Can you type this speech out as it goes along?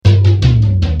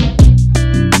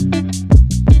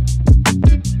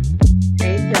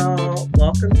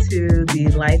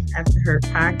After Her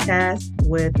podcast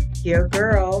with your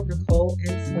girl, Nicole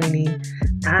and Sweeney.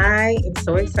 I am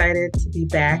so excited to be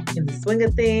back in the swing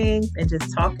of things and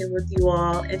just talking with you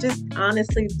all and just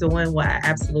honestly doing what I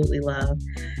absolutely love.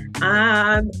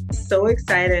 I'm so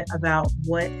excited about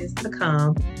what is to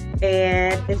come.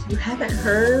 And if you haven't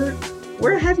heard,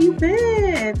 where have you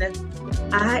been?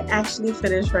 I actually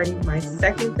finished writing my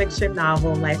second fiction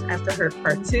novel, Life After Hurt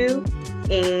Part 2.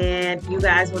 And you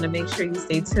guys want to make sure you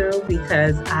stay tuned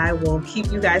because I will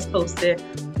keep you guys posted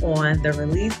on the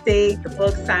release date, the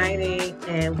book signing,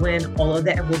 and when all of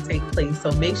that will take place.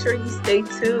 So make sure you stay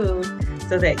tuned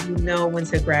so that you know when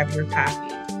to grab your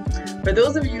copy. For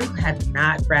those of you who have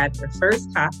not grabbed your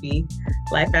first copy,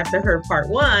 Life After Hurt Part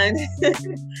 1,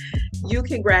 you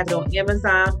can grab it on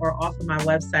Amazon or off of my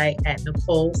website at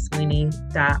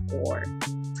NicoleSweeney.org.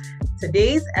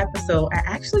 Today's episode, I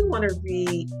actually want to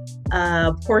read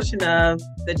a portion of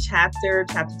the chapter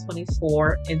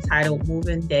 24, entitled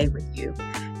Moving Day with You.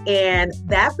 And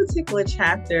that particular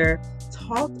chapter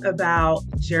talked about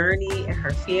Journey and her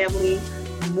family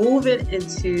moving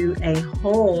into a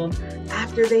home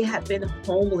after they had been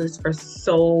homeless for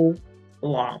so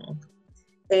long.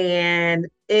 And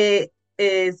it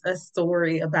is a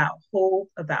story about hope,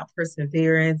 about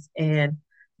perseverance, and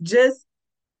just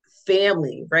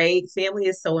family, right? Family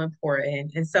is so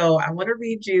important. And so I want to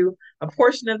read you a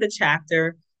portion of the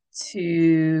chapter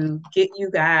to get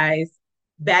you guys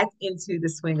back into the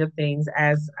swing of things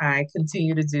as I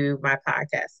continue to do my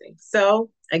podcasting.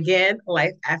 So again,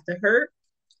 Life After Hurt,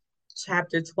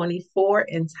 chapter 24,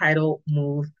 entitled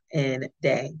Move In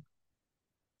Day.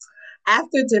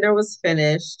 After dinner was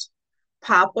finished,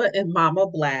 Papa and Mama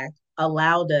Black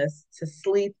allowed us to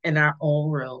sleep in our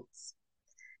own rooms.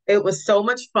 It was so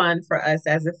much fun for us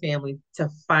as a family to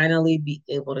finally be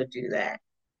able to do that.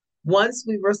 Once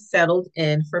we were settled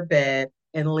in for bed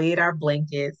and laid our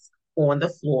blankets on the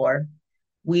floor,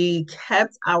 we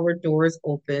kept our doors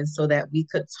open so that we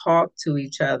could talk to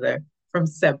each other from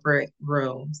separate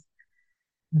rooms.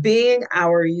 Being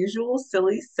our usual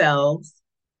silly selves,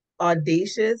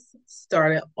 Audacious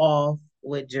started off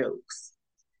with jokes.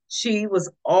 She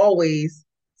was always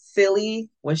silly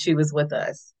when she was with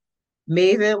us.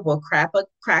 Maven will crack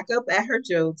up at her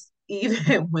jokes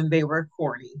even when they were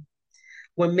corny.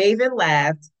 When Maven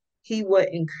laughed, he would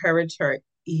encourage her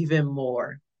even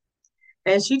more.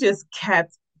 And she just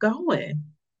kept going.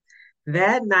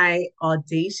 That night,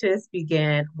 Audacious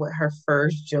began with her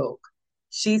first joke.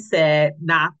 She said,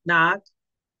 knock, knock.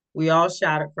 We all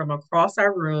shouted from across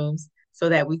our rooms so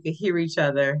that we could hear each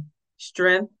other.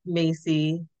 Strength,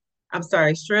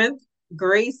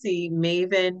 Gracie,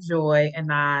 Maven, Joy,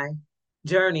 and I.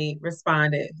 Journey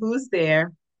responded, who's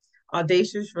there?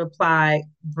 Audacious replied,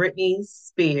 Britney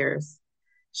Spears.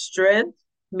 Strength,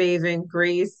 Maven,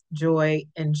 Grace, Joy,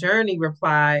 and Journey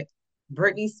replied,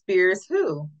 Britney Spears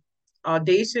who?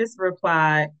 Audacious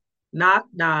replied, knock,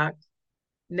 knock.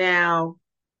 Now,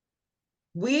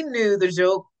 we knew the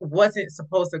joke wasn't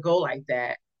supposed to go like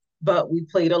that, but we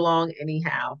played along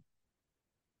anyhow.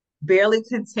 Barely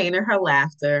containing her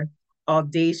laughter,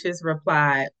 Audacious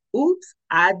replied, oops,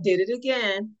 I did it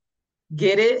again.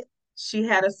 Get it? She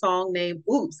had a song named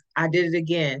Oops, I Did It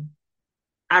Again.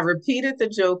 I repeated the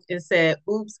joke and said,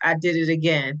 oops, I did it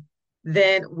again.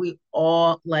 Then we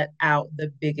all let out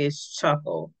the biggest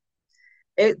chuckle.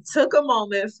 It took a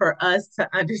moment for us to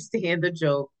understand the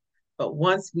joke, but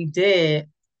once we did,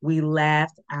 we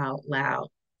laughed out loud.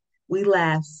 We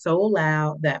laughed so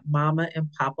loud that Mama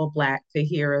and Papa Black could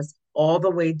hear us all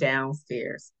the way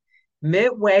downstairs.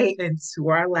 Midway into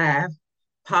our laugh,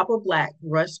 Papa Black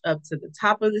rushed up to the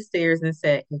top of the stairs and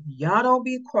said, if y'all don't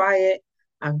be quiet,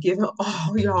 I'm giving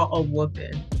all y'all a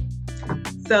whooping.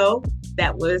 So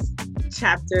that was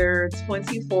chapter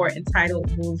 24,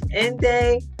 entitled Move In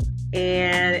Day.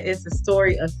 And it's a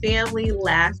story of family,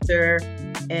 laughter,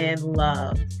 and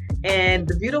love. And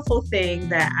the beautiful thing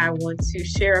that I want to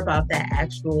share about that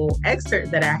actual excerpt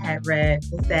that I had read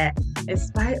is that in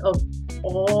spite of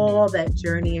all that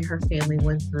Journey and her family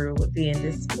went through with being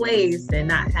displaced and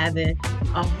not having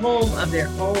a home of their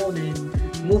own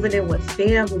and moving in with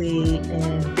family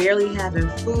and barely having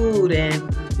food and,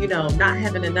 not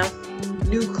having enough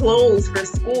new clothes for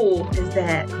school, is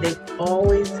that they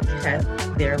always kept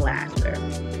their laughter.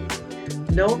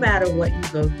 No matter what you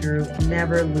go through,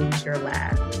 never lose your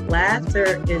laugh.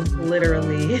 Laughter is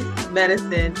literally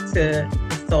medicine to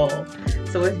the soul.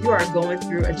 So if you are going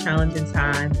through a challenging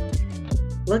time,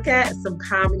 look at some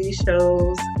comedy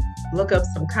shows, look up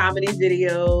some comedy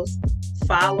videos,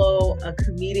 follow a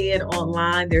comedian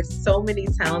online. There's so many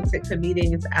talented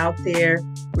comedians out there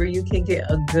where you can get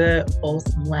a good,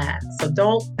 wholesome laugh. So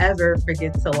don't ever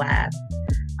forget to laugh.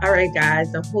 All right,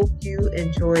 guys, I hope you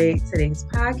enjoyed today's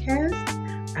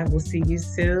podcast. I will see you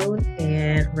soon.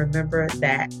 And remember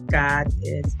that God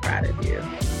is proud of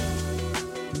you.